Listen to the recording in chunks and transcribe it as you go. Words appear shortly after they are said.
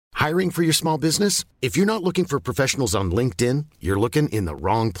Hiring for your small business? If you're not looking for professionals on LinkedIn, you're looking in the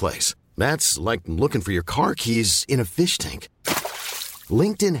wrong place. That's like looking for your car keys in a fish tank.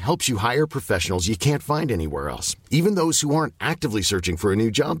 LinkedIn helps you hire professionals you can't find anywhere else, even those who aren't actively searching for a new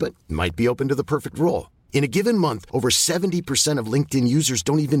job but might be open to the perfect role. In a given month, over 70% of LinkedIn users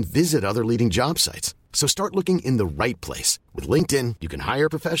don't even visit other leading job sites. So start looking in the right place. With LinkedIn, you can hire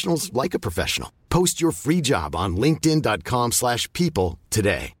professionals like a professional. Post your free job on linkedin.com/people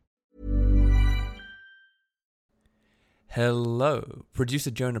today. Hello,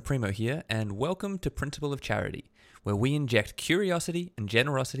 producer Jonah Primo here, and welcome to Principle of Charity, where we inject curiosity and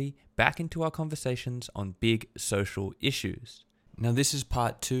generosity back into our conversations on big social issues. Now, this is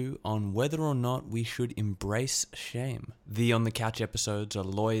part 2 on whether or not we should embrace shame. The On the Couch episodes are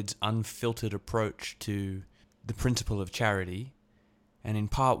Lloyd's unfiltered approach to the principle of charity, and in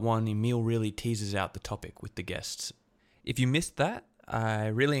part 1, Emil really teases out the topic with the guests. If you missed that, I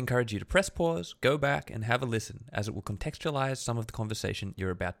really encourage you to press pause, go back, and have a listen, as it will contextualize some of the conversation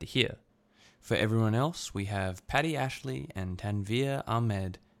you're about to hear. For everyone else, we have Paddy Ashley and Tanveer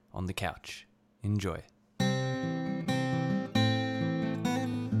Ahmed on the couch. Enjoy.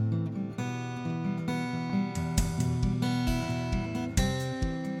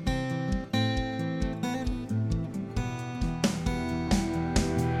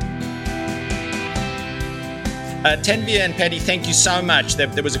 Tanveer and Paddy, thank you so much.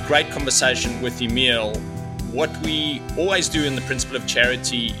 There was a great conversation with Emil. What we always do in the principle of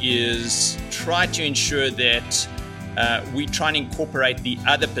charity is try to ensure that we try and incorporate the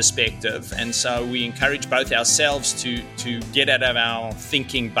other perspective. And so we encourage both ourselves to get out of our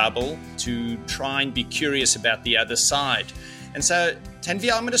thinking bubble, to try and be curious about the other side. And so,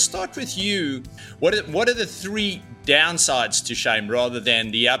 Tanveer, I'm going to start with you. What are the 3 downsides to shame rather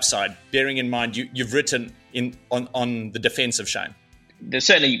than the upside, bearing in mind you've written on the defense of shame? There's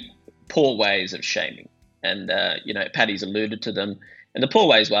certainly poor ways of shaming, and Paddy's alluded to them. And the poor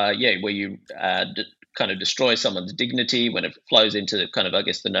ways where you kind of destroy someone's dignity when it flows into kind of, I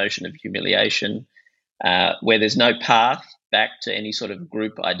guess, the notion of humiliation, where there's no path back to any sort of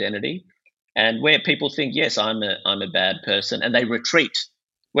group identity, and where people think, yes, I'm a bad person, and they retreat.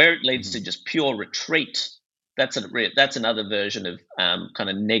 Where it leads to just pure retreat, that's another version of kind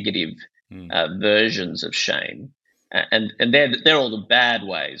of negative versions of shame, and they're all the bad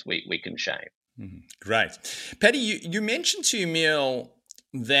ways we can shame. Great. Paddy, you mentioned to Emil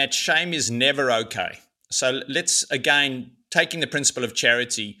that shame is never okay. So let's, again, taking the principle of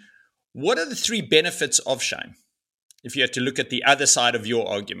charity, what are the 3 benefits of shame, if you had to look at the other side of your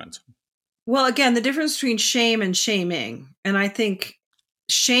argument? Well, again, the difference between shame and shaming, and I think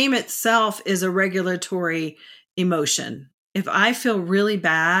shame itself is a regulatory emotion. If I feel really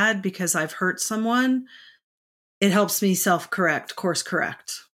bad because I've hurt someone, it helps me course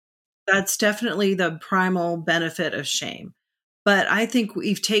correct. That's definitely the primal benefit of shame. But I think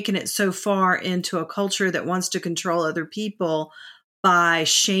we've taken it so far into a culture that wants to control other people by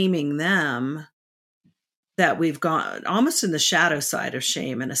shaming them that we've gone almost in the shadow side of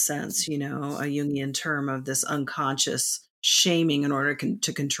shame, in a sense, a Jungian term of this unconscious shaming in order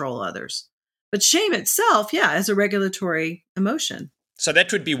to control others. But shame itself, is a regulatory emotion. So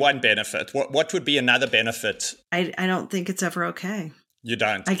that would be one benefit. What would be another benefit? I don't think it's ever okay. You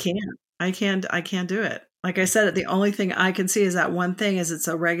don't? I can't do it. Like I said, the only thing I can see is that one thing is it's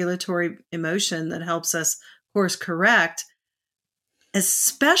a regulatory emotion that helps us course correct,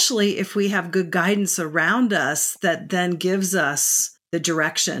 especially if we have good guidance around us that then gives us the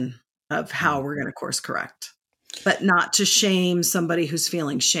direction of how we're going to course correct, but not to shame somebody who's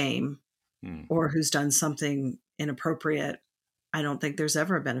feeling shame or who's done something inappropriate. I don't think there's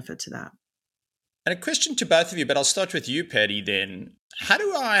ever a benefit to that. And a question to both of you, but I'll start with you, Paddy, then. How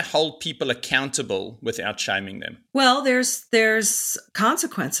do I hold people accountable without shaming them? Well, there's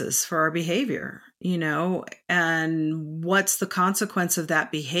consequences for our behavior, and what's the consequence of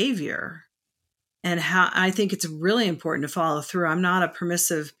that behavior? And how I think it's really important to follow through. I'm not a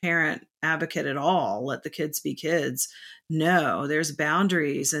permissive parent advocate at all. Let the kids be kids. No, there's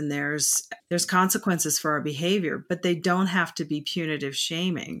boundaries and there's consequences for our behavior, but they don't have to be punitive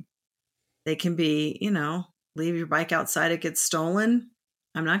shaming. They can be, leave your bike outside, it gets stolen.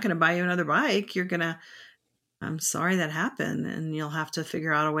 I'm not going to buy you another bike. I'm sorry that happened. And you'll have to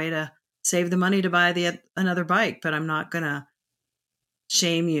figure out a way to save the money to buy another bike, but I'm not going to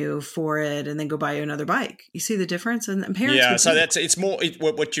shame you for it and then go buy you another bike. You see the difference? And parents. Yeah, so it's more,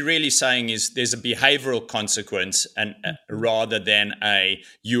 what you're really saying is there's a behavioral consequence and rather than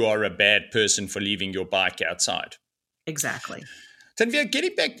you are a bad person for leaving your bike outside. Exactly. Tanveer,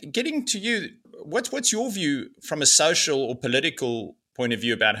 getting to you, what's your view from a social or political point of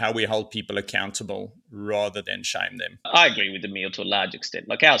view about how we hold people accountable rather than shame them. I agree with Emil to a large extent.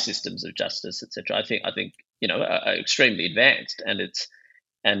 Like our systems of justice, etc. I think are extremely advanced, and it's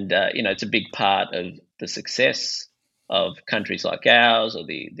a big part of the success of countries like ours or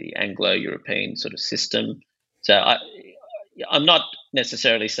the Anglo-European sort of system. So I'm not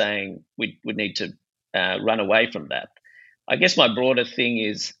necessarily saying we would need to run away from that. I guess my broader thing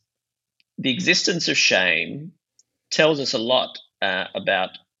is the existence of shame tells us a lot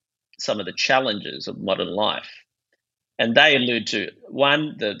about some of the challenges of modern life. And they allude to,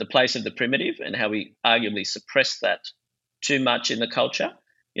 one, the place of the primitive and how we arguably suppress that too much in the culture.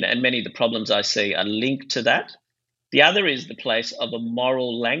 And many of the problems I see are linked to that. The other is the place of a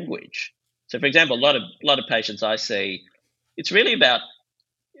moral language. So, for example, a lot of patients I see, it's really about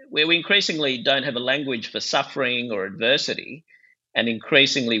where we increasingly don't have a language for suffering or adversity, and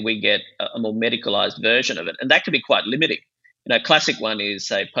increasingly we get a more medicalized version of it. And that can be quite limiting. A classic one is,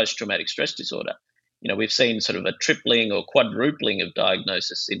 say, post-traumatic stress disorder. We've seen sort of a tripling or quadrupling of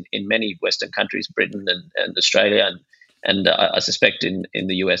diagnosis in many Western countries, Britain and Australia, and I suspect in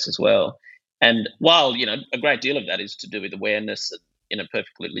the US as well. And while, a great deal of that is to do with awareness and,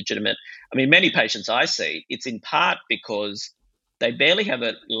 perfectly legitimate, many patients I see, it's in part because they barely have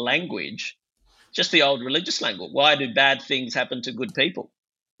a language, just the old religious language. Why do bad things happen to good people?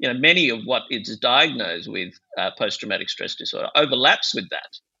 Many of what is diagnosed with post-traumatic stress disorder overlaps with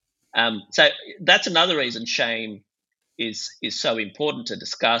that. So that's another reason shame is so important to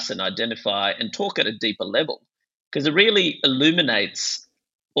discuss and identify and talk at a deeper level, because it really illuminates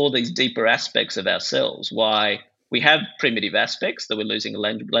all these deeper aspects of ourselves, why we have primitive aspects that we're losing a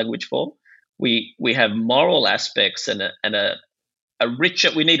language for. We have moral aspects and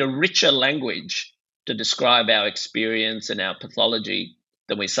we need a richer language to describe our experience and our pathology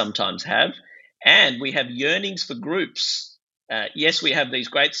than we sometimes have. And we have yearnings for groups. Yes, we have these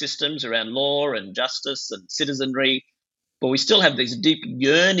great systems around law and justice and citizenry, but we still have these deep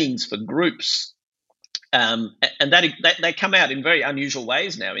yearnings for groups. And that they come out in very unusual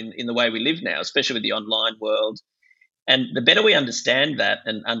ways now in the way we live now, especially with the online world. And the better we understand that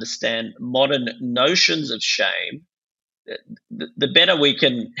and understand modern notions of shame, the better we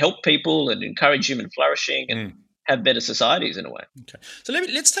can help people and encourage human flourishing and have better societies in a way. Okay. So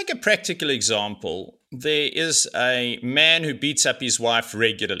let's take a practical example. There is a man who beats up his wife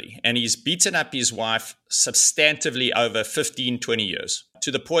regularly, and he's beaten up his wife substantively over 15, 20 years,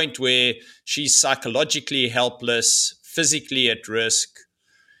 to the point where she's psychologically helpless, physically at risk.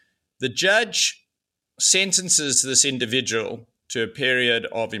 The judge sentences this individual to a period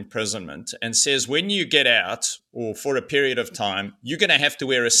of imprisonment and says, when you get out, or for a period of time, you're going to have to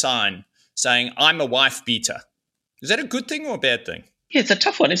wear a sign saying, I'm a wife beater. Is that a good thing or a bad thing? Yeah, it's a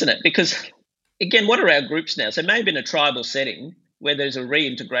tough one, isn't it? Because, again, what are our groups now? So maybe in a tribal setting where there's a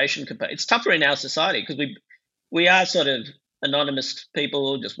reintegration component, it's tougher in our society because we are sort of anonymous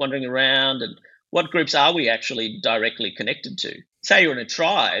people just wandering around. And what groups are we actually directly connected to? Say you're in a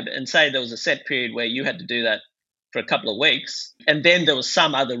tribe and say there was a set period where you had to do that for a couple of weeks, and then there was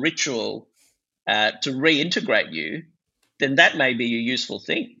some other ritual to reintegrate you, then that may be a useful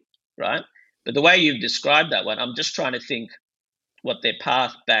thing, right? But the way you've described that one, I'm just trying to think what their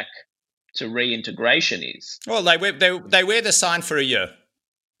path back to reintegration is. Well, they wear the sign for a year.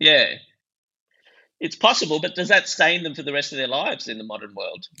 Yeah. It's possible, but does that stain them for the rest of their lives in the modern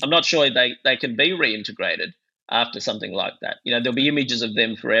world? I'm not sure they can be reintegrated after something like that. There'll be images of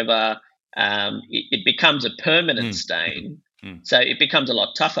them forever. It becomes a permanent stain. So it becomes a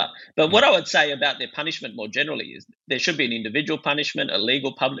lot tougher. But what I would say about their punishment more generally is there should be an individual punishment, a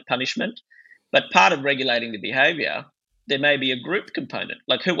legal public punishment. But part of regulating the behavior, there may be a group component.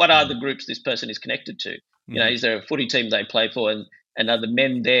 Like what are the groups this person is connected to? Is there a footy team they play for and are the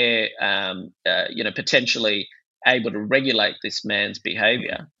men there, potentially able to regulate this man's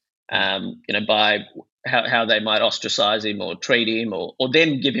behavior, by how they might ostracize him or treat him or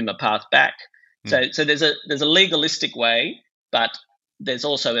then give him a path back. So there's a legalistic way, but there's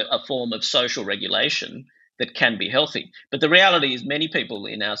also a form of social regulation that can be healthy. But the reality is many people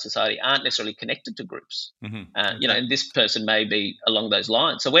in our society aren't necessarily connected to groups, and this person may be along those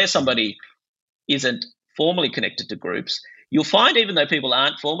lines. So where somebody isn't formally connected to groups, you'll find even though people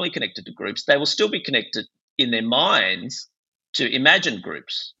aren't formally connected to groups, they will still be connected in their minds to imagined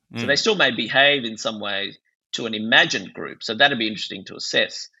groups. So they still may behave in some way to an imagined group. So that'd be interesting to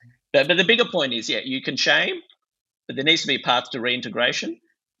assess. But the bigger point is, you can shame, but there needs to be a path to reintegration.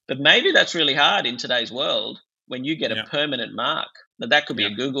 But maybe that's really hard in today's world when you get a permanent mark. Now, that could be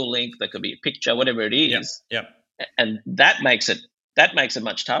a Google link, that could be a picture, whatever it is. And that makes it that makes it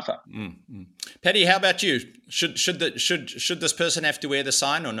much tougher. Paddy, how about you? Should this person have to wear the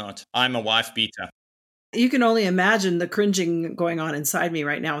sign or not? I'm a wife beater. You can only imagine the cringing going on inside me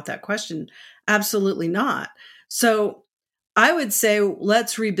right now with that question. Absolutely not. So I would say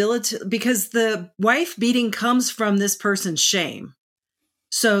let's rehabilitate, because the wife beating comes from this person's shame.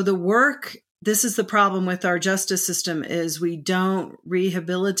 So this is the problem with our justice system, is we don't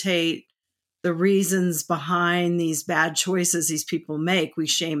rehabilitate the reasons behind these bad choices these people make. We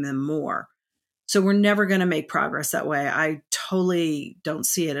shame them more. So we're never going to make progress that way. I totally don't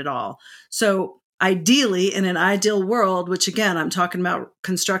see it at all. So ideally, in an ideal world, which again, I'm talking about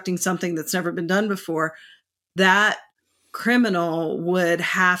constructing something that's never been done before, that criminal would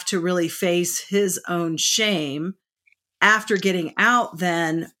have to really face his own shame. After getting out,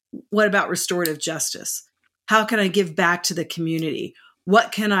 then what about restorative justice? How can I give back to the community?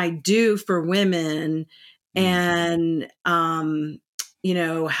 What can I do for women and,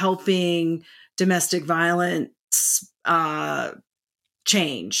 helping domestic violence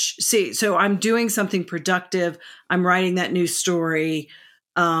change? See, so I'm doing something productive. I'm writing that new story.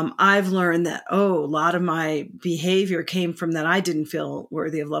 I've learned that, a lot of my behavior came from that I didn't feel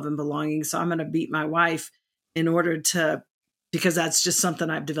worthy of love and belonging. So I'm going to beat my wife because that's just something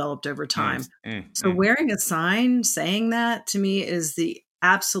I've developed over time. So wearing a sign saying that, to me, is the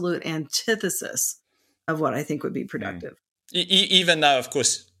absolute antithesis of what I think would be productive. Even though, of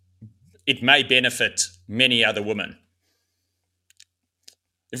course, it may benefit many other women.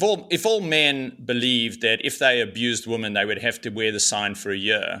 If all men believed that if they abused women, they would have to wear the sign for a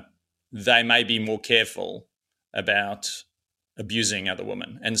year, they may be more careful about abusing other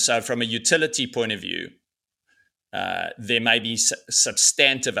women. And so from a utility point of view, there may be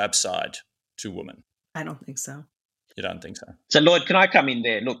substantive upside to women. I don't think so. You don't think so? So, Lloyd, can I come in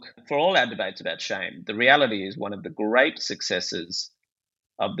there? Look, for all our debates about shame, the reality is one of the great successes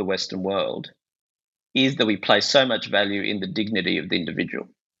of the Western world is that we place so much value in the dignity of the individual.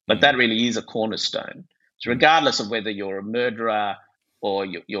 But that really is a cornerstone. So regardless of whether you're a murderer or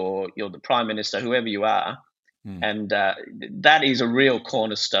you're the prime minister, whoever you are, and that is a real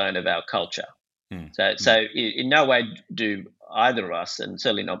cornerstone of our culture. So in no way do either of us, and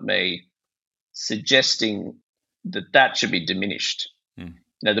certainly not me, suggesting that should be diminished.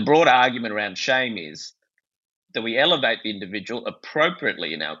 Now, the broader argument around shame is that we elevate the individual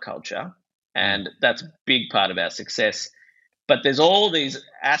appropriately in our culture, and that's a big part of our success. But there's all these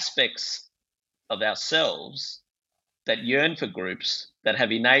aspects of ourselves that yearn for groups, that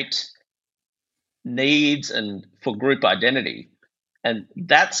have innate needs and for group identity. And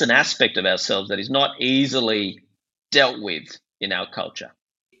that's an aspect of ourselves that is not easily dealt with in our culture.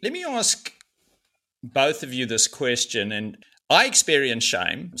 Let me ask both of you this question. And I experience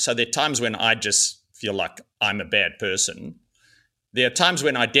shame. So there are times when I just feel like I'm a bad person. There are times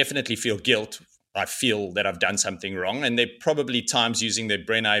when I definitely feel guilt. I feel that I've done something wrong. And there are probably times, using the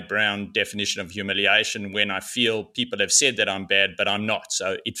Brené Brown definition of humiliation, when I feel people have said that I'm bad, but I'm not.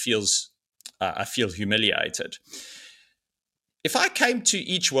 So it feels, I feel humiliated. If I came to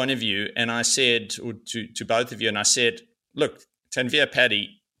each one of you and I said, or to both of you, and I said, look, Tanveer,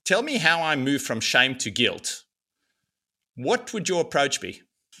 Paddy, tell me how I move from shame to guilt, what would your approach be?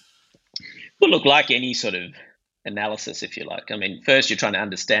 Well, look, like any sort of analysis, if you like. I mean, first you're trying to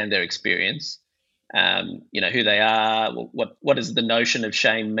understand their experience, who they are, what does the notion of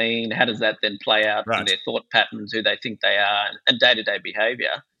shame mean? How does that then play out in their thought patterns, who they think they are, and day-to-day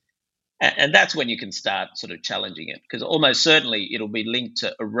behavior? And that's when you can start sort of challenging it, because almost certainly it'll be linked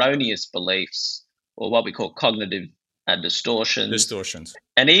to erroneous beliefs, or what we call cognitive distortions.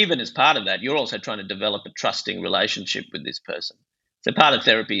 And even as part of that, you're also trying to develop a trusting relationship with this person. So part of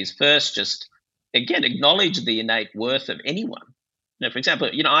therapy is first just, again, acknowledge the innate worth of anyone. For example,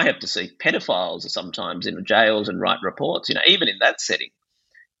 I have to see pedophiles sometimes in jails and write reports. Even in that setting,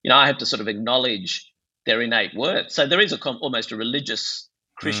 I have to sort of acknowledge their innate worth. So there is almost a religious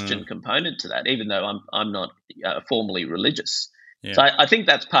Christian component to that, even though I'm not formally religious. Yeah. So I think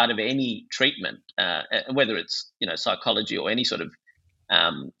that's part of any treatment, whether it's psychology or any sort of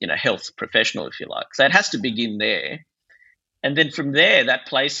health professional, if you like. So it has to begin there, and then from there, that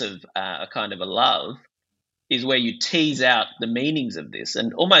place of a kind of a love is where you tease out the meanings of this.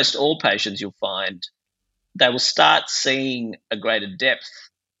 And almost all patients, you'll find, they will start seeing a greater depth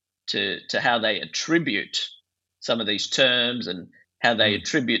to how they attribute some of these terms and how they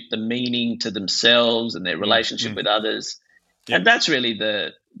attribute the meaning to themselves and their relationship with others. Yep. And that's really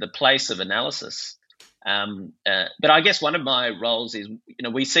the place of analysis. But I guess one of my roles is,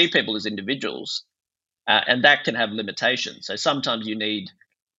 we see people as individuals, and that can have limitations. So sometimes you need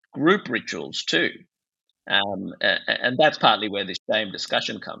group rituals too. And that's partly where this shame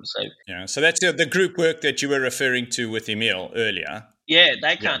discussion comes. So so that's the group work that you were referring to with Emil earlier. Yeah,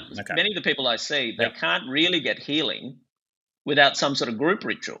 they can't. Yeah, okay. Many of the people I see, they can't really get healing without some sort of group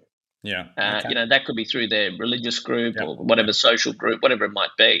ritual. Yeah, that could be through their religious group or whatever social group, whatever it might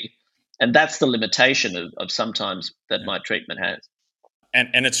be, and that's the limitation of sometimes that my treatment has.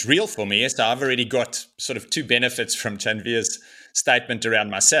 And it's real for me. So I've already got sort of two benefits from Tanvir's statement around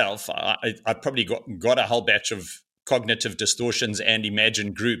myself. I probably got a whole batch of cognitive distortions and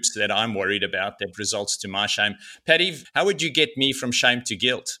imagined groups that I'm worried about that results to my shame. Patty, how would you get me from shame to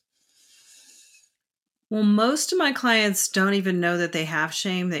guilt? Well, most of my clients don't even know that they have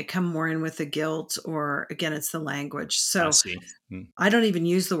shame. They come more in with the guilt, or again, it's the language. So I don't even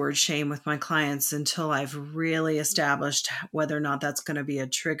use the word shame with my clients until I've really established whether or not that's going to be a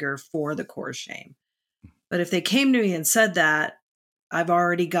trigger for the core shame. But if they came to me and said that, I've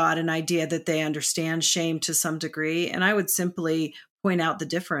already got an idea that they understand shame to some degree. And I would simply point out the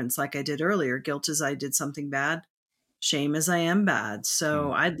difference like I did earlier. Guilt is I did something bad. Shame is I am bad.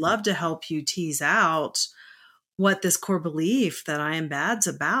 So I'd love to help you tease out what this core belief that I am bad's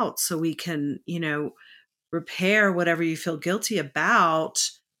about so we can, repair whatever you feel guilty about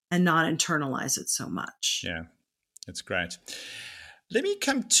and not internalize it so much. Yeah, that's great. Let me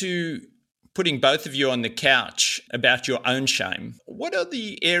come to putting both of you on the couch about your own shame. What are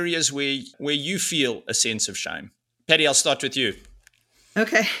the areas where you feel a sense of shame? Patty, I'll start with you.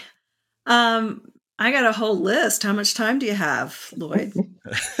 Okay. I got a whole list. How much time do you have, Lloyd?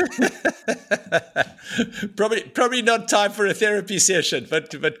 Probably not time for a therapy session,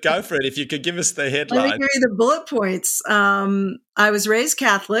 but go for it. If you could give us the headline. Let me give you the bullet points. I was raised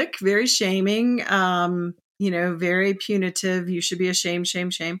Catholic, very shaming, very punitive. You should be ashamed,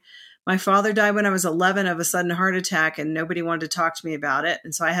 shame. My father died when I was 11 of a sudden heart attack, and nobody wanted to talk to me about it.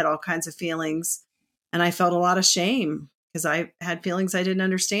 And so I had all kinds of feelings, and I felt a lot of shame because I had feelings I didn't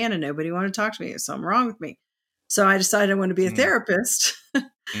understand and nobody wanted to talk to me. There's something wrong with me. So I decided I want to be a therapist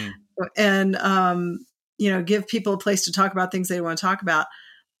and, give people a place to talk about things they want to talk about.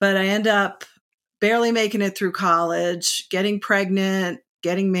 But I end up barely making it through college, getting pregnant,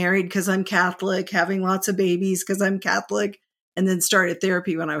 getting married because I'm Catholic, having lots of babies because I'm Catholic, and then started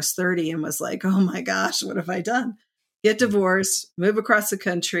therapy when I was 30 and was like, oh my gosh, what have I done? Get divorced, move across the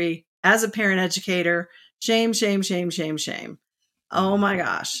country as a parent educator. Shame. Oh my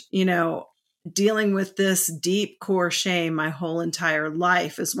gosh. Dealing with this deep core shame my whole entire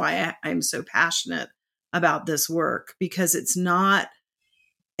life is why I'm so passionate about this work, because it's not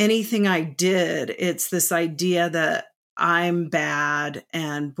anything I did. It's this idea that I'm bad.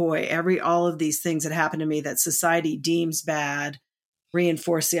 And boy, all of these things that happen to me that society deems bad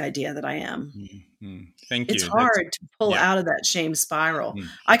reinforce the idea that I am. Thank you. It's hard to pull out of that shame spiral.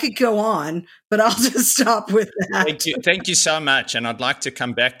 I could go on, but I'll just stop with that. Thank you so much. And I'd like to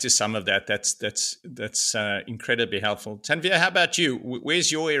come back to some of that. That's incredibly helpful. Tanvir, how about you? Where's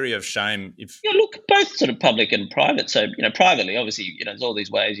your area of shame? Look, both sort of public and private. So, privately, obviously, there's all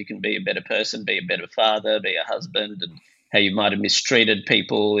these ways you can be a better person, be a better father, be a husband, and how you might have mistreated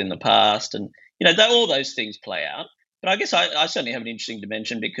people in the past. And, all those things play out. But I guess I certainly have an interesting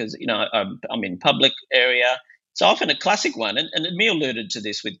dimension because, I'm in public area. It's often a classic one. And Emil alluded to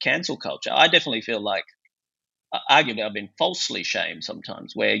this with cancel culture. I definitely feel like, arguably, I've been falsely shamed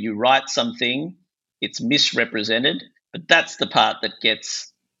sometimes, where you write something, it's misrepresented, but that's the part that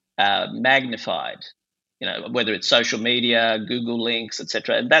gets magnified, whether it's social media, Google links,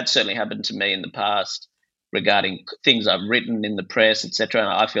 etc. And that certainly happened to me in the past regarding things I've written in the press, etc. And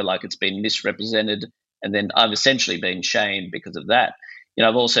I feel like it's been misrepresented. And then I've essentially been shamed because of that.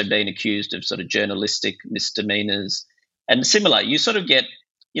 I've also been accused of sort of journalistic misdemeanors and similar. You sort of get,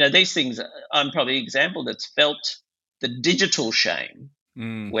 these things. I'm probably an example that's felt the digital shame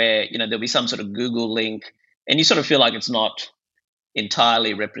where, there'll be some sort of Google link and you sort of feel like it's not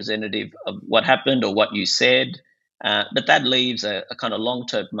entirely representative of what happened or what you said. But that leaves a kind of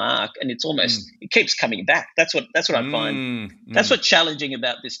long-term mark, and it's almost it keeps coming back. That's what I find. That's what's challenging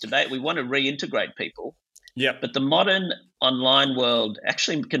about this debate. We want to reintegrate people, but the modern online world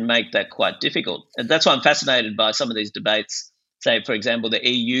actually can make that quite difficult. And that's why I'm fascinated by some of these debates. Say, for example, the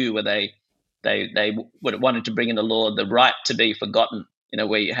EU, where they wanted to bring in a law, the right to be forgotten.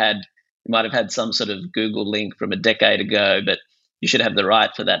 Where you might have had some sort of Google link from a decade ago, but you should have the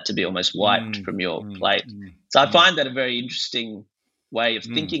right for that to be almost wiped from your plate. So I find that a very interesting way of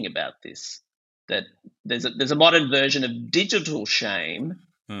thinking about this, that there's a modern version of digital shame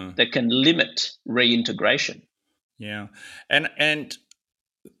that can limit reintegration. Yeah. And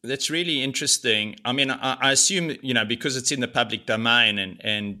That's really interesting. I mean, I assume, because it's in the public domain,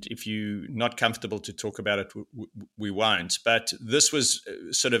 and if you're not comfortable to talk about it, we won't. But this was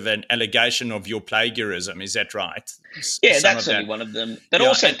sort of an allegation of your plagiarism. Is that right? Yeah, that's certainly one of them. But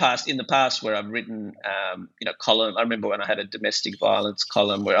also in the past where I've written, column. I remember when I had a domestic violence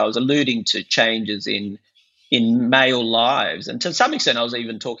column where I was alluding to changes in male lives. And to some extent, I was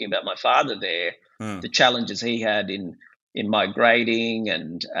even talking about my father there, the challenges he had in migrating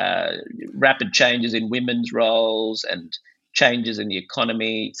and rapid changes in women's roles and changes in the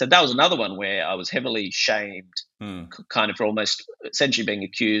economy. So that was another one where I was heavily shamed, kind of for almost essentially being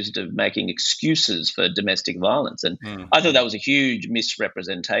accused of making excuses for domestic violence. And I thought that was a huge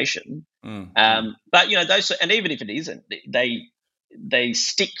misrepresentation. But, those, and even if it isn't, they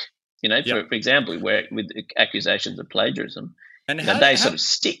stick, for example, where with accusations of plagiarism, and they sort of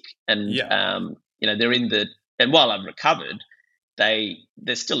stick. And, they're in the, and while I've recovered,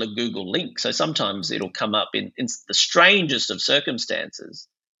 there's still a Google link. So sometimes it'll come up in the strangest of circumstances,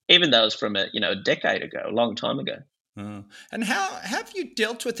 even though it's from a decade ago, a long time ago. And how have you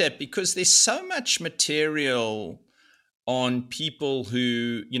dealt with that? Because there's so much material on people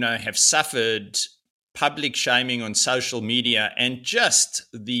who, have suffered public shaming on social media, and just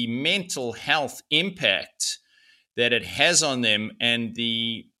the mental health impact that it has on them, and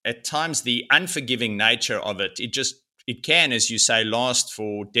at times the unforgiving nature of it. It can, as you say, last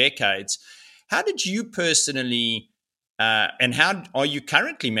for decades. How did you personally, and how are you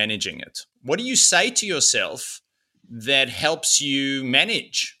currently managing it? What do you say to yourself that helps you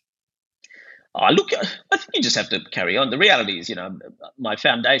manage? Look, I think you just have to carry on. The reality is, my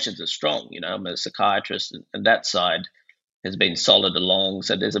foundations are strong. I'm a psychiatrist, and that side has been solid along.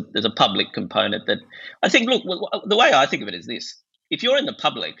 So there's a public component that I think. Look, the way I think of it is this: if you're in the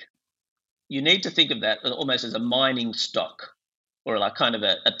public, you need to think of that almost as a mining stock, or like kind of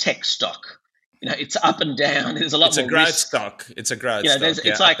a tech stock. It's up and down. There's a lot more growth risk. Stock. It's a growth stock.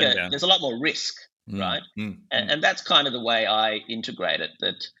 It's like there's a lot more risk, right? And that's kind of the way I integrate it.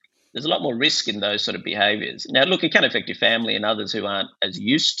 That there's a lot more risk in those sort of behaviours. Now, look, it can affect your family and others who aren't as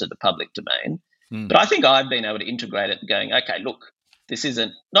used to the public domain. But I think I've been able to integrate it, going, okay, look, this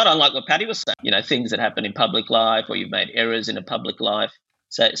isn't not unlike what Patty was saying. Things that happen in public life, or you've made errors in a public life.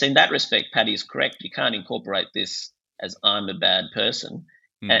 So in that respect, Patty is correct. You can't incorporate this as I'm a bad person.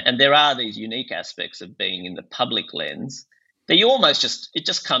 And there are these unique aspects of being in the public lens that you almost it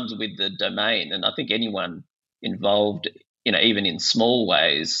just comes with the domain. And I think anyone involved, even in small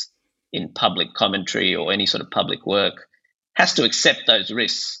ways in public commentary or any sort of public work, has to accept those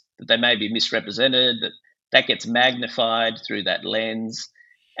risks, that they may be misrepresented, that gets magnified through that lens.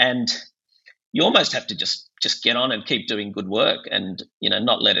 And you almost have to just get on and keep doing good work, and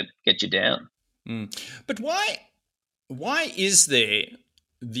not let it get you down. But why is there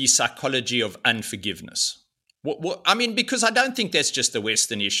the psychology of unforgiveness? I mean, because I don't think that's just a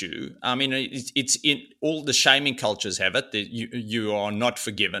Western issue. I mean, it's in all the shaming cultures have it, that you are not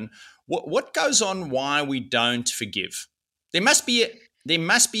forgiven. What goes on? Why we don't forgive? There must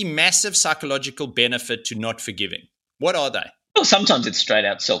be massive psychological benefit to not forgiving. What are they? Well, sometimes it's straight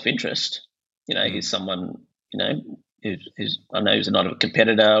out self-interest. Here's someone, who's not a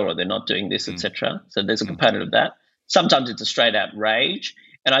competitor, or they're not doing this, etc. So there's a component of that. Sometimes it's a straight out rage.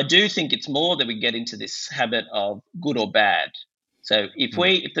 And I do think it's more that we get into this habit of good or bad. So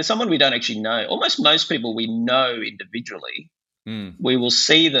if there's someone we don't actually know, almost most people we know individually, we will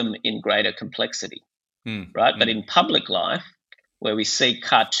see them in greater complexity, right? But in public life, where we see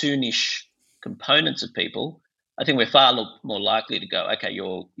cartoonish components of people, I think we're far more likely to go, okay,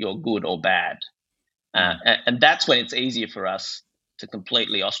 you're good or bad. And that's when it's easier for us to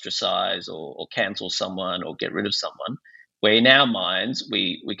completely ostracize or cancel someone or get rid of someone, where in our minds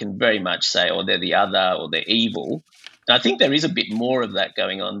we can very much say, oh, they're the other, or they're evil. And I think there is a bit more of that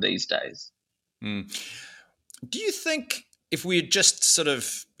going on these days. Do you think if we had just sort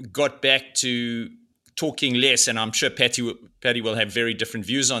of got back to talking less, and I'm sure Patty will have very different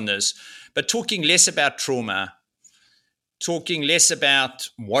views on this, but talking less about trauma, talking less about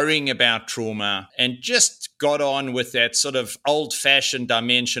worrying about trauma, and just got on with that sort of old-fashioned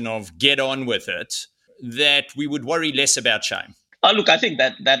dimension of get on with it, that we would worry less about shame? Oh, look, I think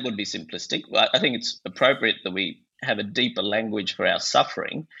that would be simplistic. I think it's appropriate that we have a deeper language for our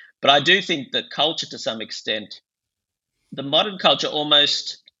suffering. But I do think that culture, to some extent, the modern culture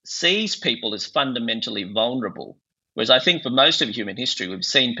almost sees people as fundamentally vulnerable, whereas I think for most of human history, we've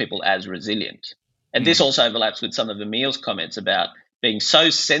seen people as resilient. And this also overlaps with some of Emil's comments about being so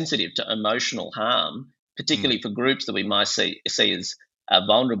sensitive to emotional harm, particularly for groups that we might see as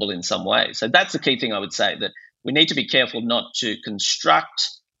vulnerable in some way. So that's the key thing I would say, that we need to be careful not to construct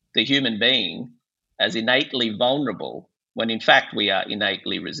the human being as innately vulnerable when in fact we are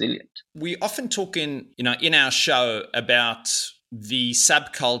innately resilient. We often talk in our show about the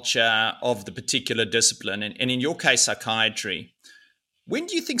subculture of the particular discipline, and in your case, psychiatry. When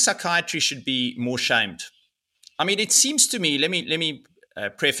do you think psychiatry should be more shamed? I mean, it seems to me, let me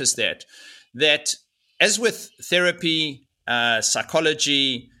preface that as with therapy,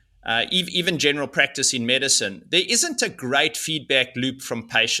 psychology, even general practice in medicine, there isn't a great feedback loop from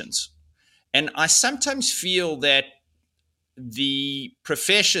patients. And I sometimes feel that the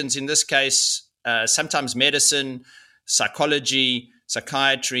professions, in this case, sometimes medicine, psychology,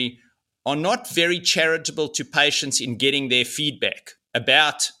 psychiatry, are not very charitable to patients in getting their feedback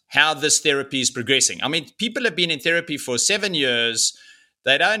about how this therapy is progressing. I mean, people have been in therapy for 7 years.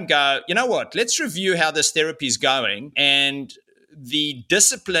 They don't go, you know what, let's review how this therapy is going. And the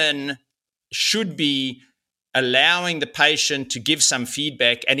discipline should be allowing the patient to give some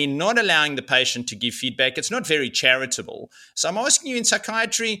feedback. And in not allowing the patient to give feedback, it's not very charitable. So I'm asking you, in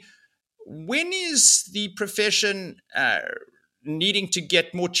psychiatry, when is the profession needing to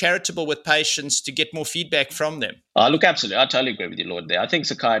get more charitable with patients to get more feedback from them? Look, absolutely. I totally agree with you, Lord, there. I think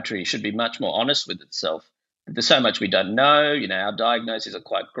psychiatry should be much more honest with itself. There's so much we don't know. Our diagnoses are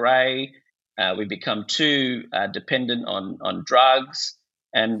quite grey. We've become too dependent on drugs.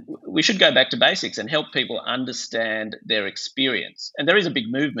 And we should go back to basics and help people understand their experience. And there is a big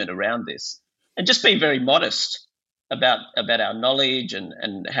movement around this. And just be very modest about our knowledge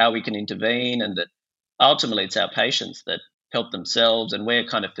and how we can intervene, and that ultimately it's our patients that help themselves, and we're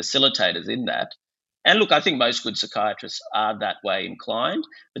kind of facilitators in that. And look, I think most good psychiatrists are that way inclined,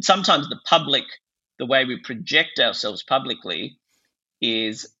 but sometimes the way we project ourselves publicly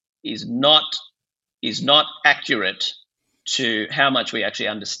is not accurate to how much we actually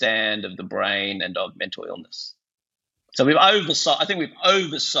understand of the brain and of mental illness. So I think we've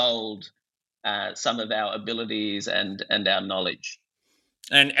oversold some of our abilities and our knowledge.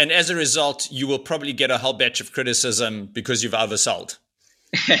 And as a result, you will probably get a whole batch of criticism because you've oversold.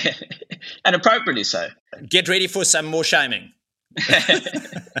 And appropriately so. Get ready for some more shaming.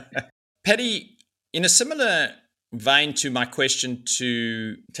 Paddy, in a similar vein to my question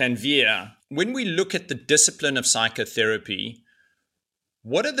to Tanveer, when we look at the discipline of psychotherapy,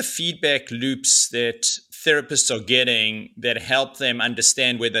 what are the feedback loops that therapists are getting that help them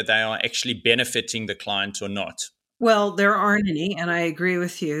understand whether they are actually benefiting the client or not? Well, there aren't any, and I agree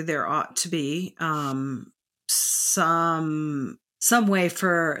with you. There ought to be some way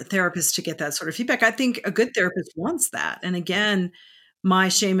for therapists to get that sort of feedback. I think a good therapist wants that. And again, my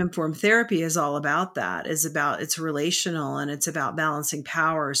shame-informed therapy is all about that. It's relational, and it's about balancing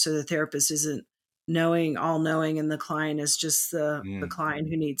power. So the therapist isn't all knowing, and the client is just the client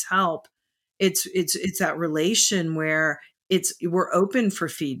who needs help. It's that relation where we're open for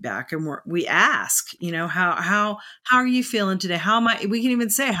feedback, and we ask, how are you feeling today? We can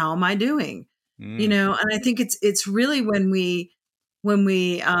even say, how am I doing? And I think it's really when we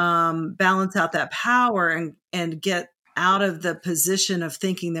balance out that power and get out of the position of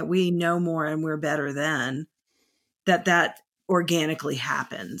thinking that we know more and we're better than that organically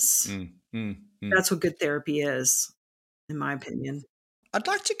happens. That's what good therapy is, in my opinion. I'd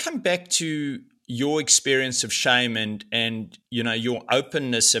like to come back to your experience of shame and your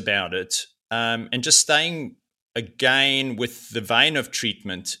openness about it, and just staying again with the vein of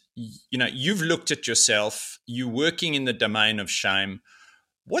treatment. You've looked at yourself, you're working in the domain of shame.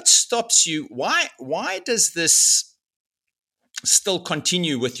 What stops you? Why does this still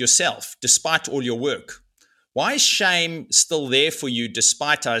continue with yourself despite all your work? Why is shame still there for you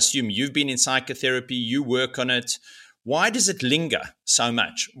despite, I assume, you've been in psychotherapy, you work on it? Why does it linger so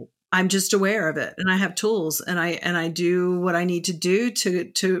much? I'm just aware of it, and I have tools, and I do what I need to do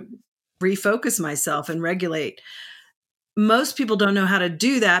to refocus myself and regulate. Most people don't know how to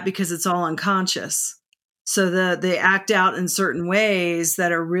do that because it's all unconscious. So they act out in certain ways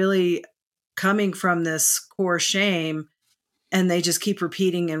that are really coming from this core shame, and they just keep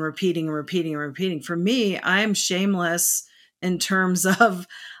repeating and repeating and repeating and repeating. For me, I'm shameless in terms of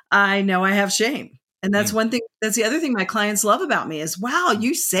I know I have shame. And that's one thing. That's the other thing my clients love about me is, wow,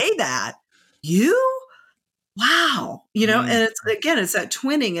 you say that. Wow. And it's that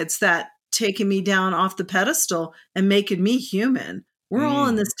twinning. It's that taking me down off the pedestal and making me human. We're all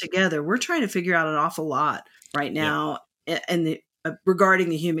in this together. We're trying to figure out an awful lot right now regarding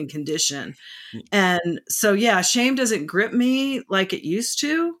the human condition. And so, shame doesn't grip me like it used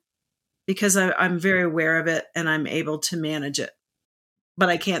to because I'm very aware of it and I'm able to manage it. But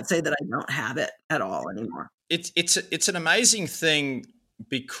I can't say that I don't have it at all anymore. It's an amazing thing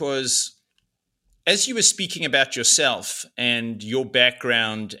because As you were speaking about yourself and your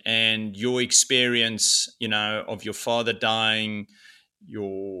background and your experience, of your father dying,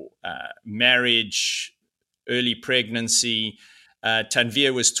 your marriage, early pregnancy,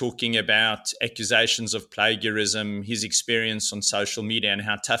 Tanvir was talking about accusations of plagiarism, his experience on social media and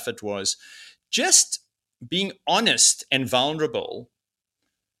how tough it was. Just being honest and vulnerable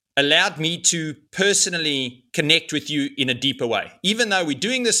allowed me to personally connect with you in a deeper way. Even though we're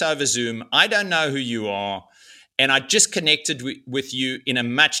doing this over Zoom, I don't know who you are, and I just connected with you in a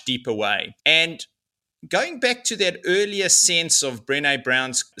much deeper way. And going back to that earlier sense of Brené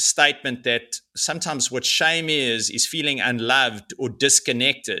Brown's statement that sometimes what shame is feeling unloved or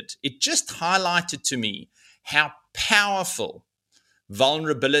disconnected, it just highlighted to me how powerful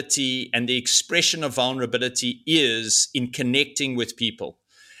vulnerability and the expression of vulnerability is in connecting with people.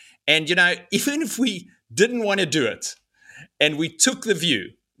 And, even if we didn't want to do it and we took the view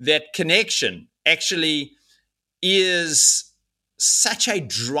that connection actually is such a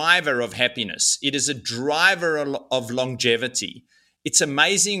driver of happiness, it is a driver of longevity, it's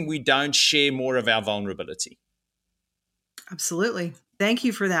amazing we don't share more of our vulnerability. Absolutely. Thank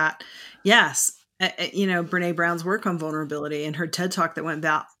you for that. Yes. Brené Brown's work on vulnerability and her TED Talk that went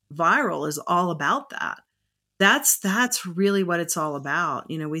viral is all about that. That's really what it's all about.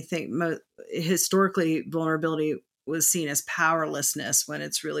 We think historically vulnerability was seen as powerlessness when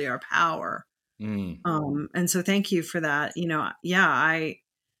it's really our power. And so thank you for that.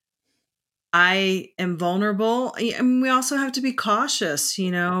 I am vulnerable. And we also have to be cautious,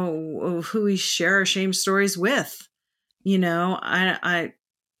 of who we share our shame stories with. There's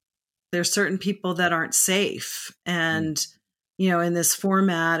certain people that aren't safe. And, in this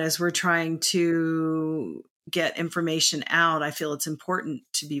format, as we're trying to get information out, I feel it's important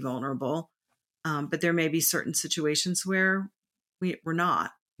to be vulnerable. But there may be certain situations where we're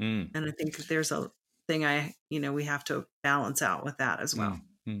not. And I think that there's a thing we have to balance out with that as well.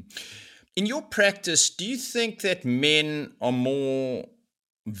 In your practice, do you think that men are more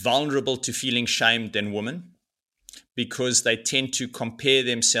vulnerable to feeling shame than women because they tend to compare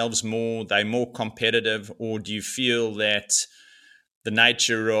themselves more, they're more competitive, or do you feel that the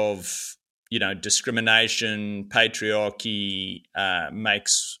nature of discrimination, patriarchy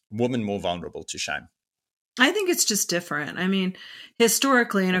makes women more vulnerable to shame? I think it's just different. I mean,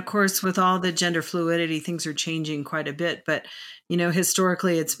 historically, and of course, with all the gender fluidity, things are changing quite a bit. But,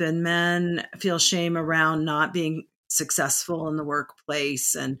 historically, it's been men feel shame around not being successful in the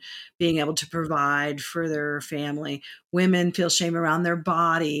workplace and being able to provide for their family. Women feel shame around their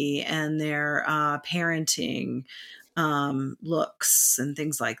body and their parenting looks and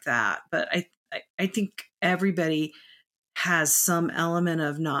things like that. But I think everybody has some element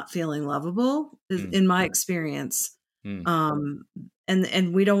of not feeling lovable in my experience.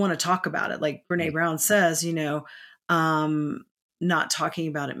 And we don't want to talk about it. Like Brené Brown says, not talking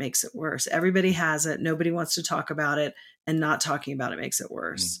about it makes it worse. Everybody has it. Nobody wants to talk about it, and not talking about it makes it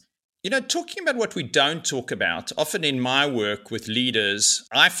worse. Talking about what we don't talk about, often in my work with leaders,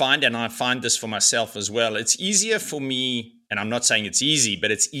 I find this for myself as well, it's easier for me, and I'm not saying it's easy, but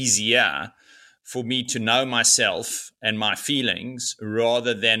it's easier for me to know myself and my feelings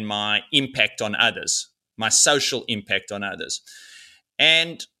rather than my impact on others, my social impact on others.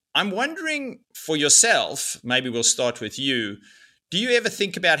 And I'm wondering for yourself, maybe we'll start with you, do you ever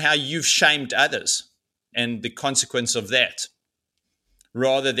think about how you've shamed others and the consequence of that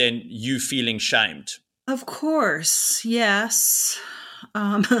rather than you feeling shamed? Of course, yes.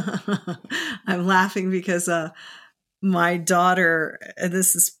 I'm laughing because my daughter,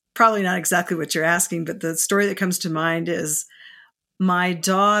 this is probably not exactly what you're asking, but the story that comes to mind is my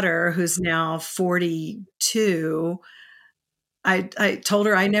daughter, who's now 42. I told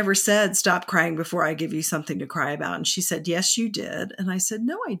her I never said, stop crying before I give you something to cry about. And she said, yes, you did. And I said,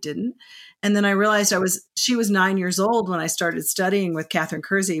 no, I didn't. And then I realized she was 9 years old when I started studying with Catherine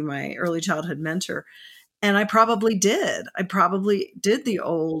Kersey, my early childhood mentor. And I probably did. I probably did the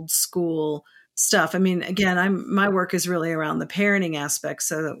old school stuff. I mean, again, my work is really around the parenting aspect.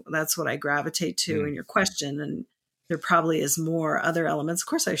 So that's what I gravitate to in your question. And there probably is more other elements. Of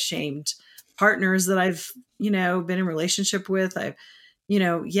course, I've shamed partners that I've, been in relationship with.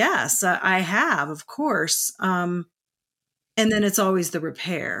 Yes, I have, of course. And then it's always the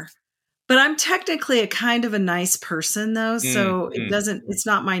repair. But I'm technically a kind of a nice person though. So it's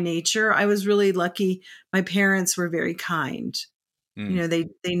not my nature. I was really lucky. My parents were very kind. They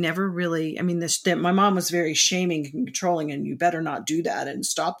never really, my mom was very shaming and controlling, and you better not do that and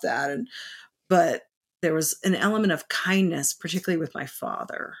stop that. But there was an element of kindness, particularly with my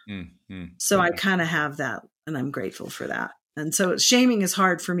father. So I kind of have that, and I'm grateful for that. And so shaming is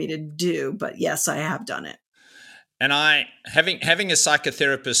hard for me to do, but yes, I have done it. And having a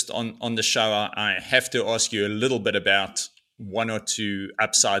psychotherapist on the show, I have to ask you a little bit about one or two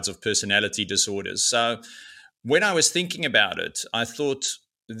upsides of personality disorders. So when I was thinking about it, I thought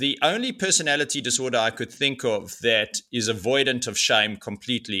the only personality disorder I could think of that is avoidant of shame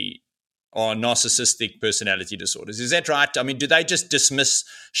completely are narcissistic personality disorders. Is that right? I mean, do they just dismiss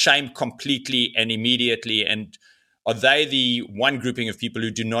shame completely and immediately? And are they the one grouping of people who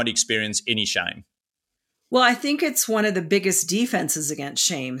do not experience any shame? Well, I think it's one of the biggest defenses against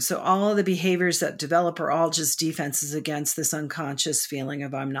shame. So all of the behaviors that develop are all just defenses against this unconscious feeling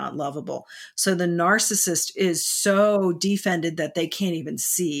of I'm not lovable. So the narcissist is so defended that they can't even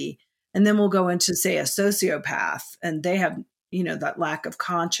see. And then we'll go into, say, a sociopath, and they have, that lack of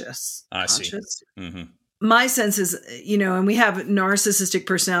conscious. I see. Mm-hmm. My sense is, and we have narcissistic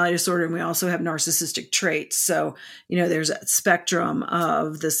personality disorder, and we also have narcissistic traits. So, there's a spectrum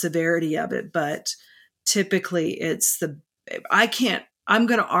of the severity of it, but typically I'm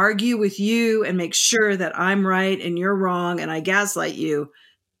going to argue with you and make sure that I'm right and you're wrong. And I gaslight you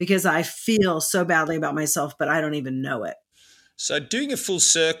because I feel so badly about myself, but I don't even know it. So doing a full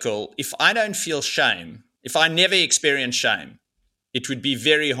circle, if I don't feel shame, if I never experience shame, it would be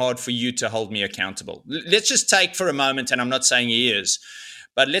very hard for you to hold me accountable. Let's just take for a moment, and I'm not saying he is,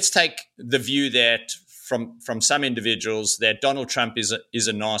 but let's take the view that from some individuals that Donald Trump is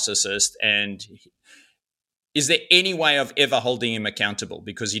a narcissist, and is there any way of ever holding him accountable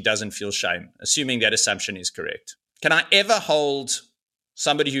because he doesn't feel shame, assuming that assumption is correct? Can I ever hold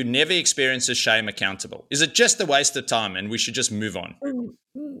somebody who never experiences shame accountable? Is it just a waste of time and we should just move on?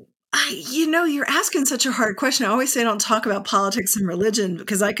 You're asking such a hard question. I always say don't talk about politics and religion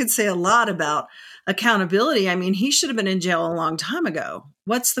because I could say a lot about accountability. I mean, he should have been in jail a long time ago.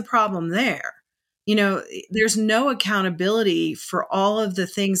 What's the problem there? There's no accountability for all of the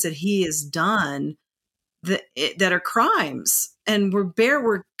things that he has done that are crimes, and we're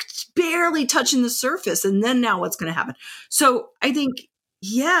barely touching the surface. And then now what's going to happen? So I think,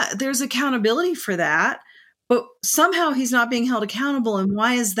 there's accountability for that, but somehow he's not being held accountable. And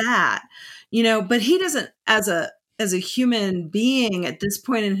why is that? But he doesn't, as a human being at this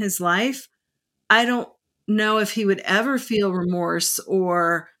point in his life, I don't know if he would ever feel remorse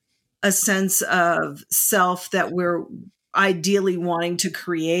or a sense of self that we're ideally wanting to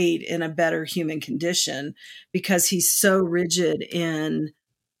create in a better human condition, because he's so rigid in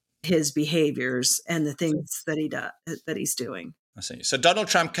his behaviors and the things that he's doing. I see. So Donald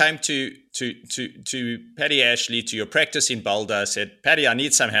Trump came to Patty Ashley, to your practice in Boulder, said, "Patty, I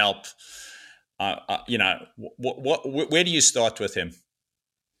need some help." Where do you start with him?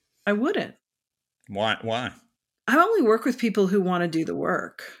 I wouldn't. Why? I only work with people who want to do the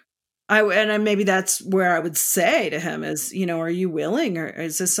work. Maybe that's where I would say to him is, are you willing, or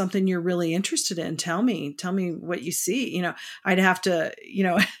is this something you're really interested in? Tell me what you see. I'd have to,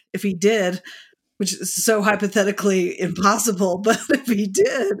 if he did, which is so hypothetically impossible, but if he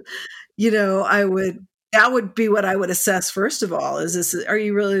did, that would be what I would assess first of all, is this, are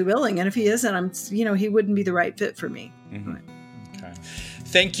you really willing? And if he isn't, he wouldn't be the right fit for me. Mm-hmm. Okay.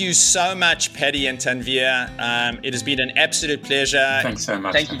 Thank you so much, Patty and Tanveer. It has been an absolute pleasure. Thanks so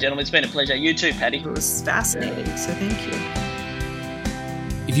much. Thank you, gentlemen. It's been a pleasure. You too, Patty. It was fascinating, so thank you.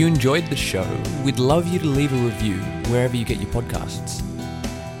 If you enjoyed the show, we'd love you to leave a review wherever you get your podcasts.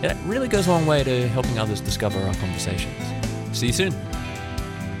 It really goes a long way to helping others discover our conversations. See you soon.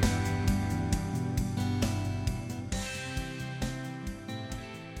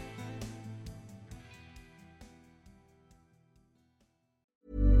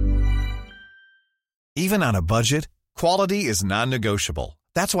 Even on a budget, quality is non-negotiable.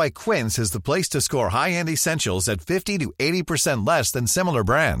 That's why Quince is the place to score high-end essentials at 50 to 80% less than similar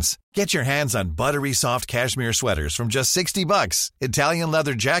brands. Get your hands on buttery soft cashmere sweaters from just $60, Italian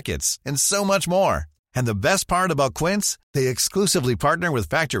leather jackets, and so much more. And the best part about Quince, they exclusively partner with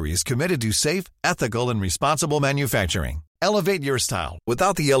factories committed to safe, ethical, and responsible manufacturing. Elevate your style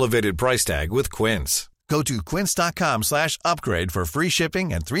without the elevated price tag with Quince. Go to quince.com/upgrade for free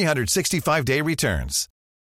shipping and 365-day returns.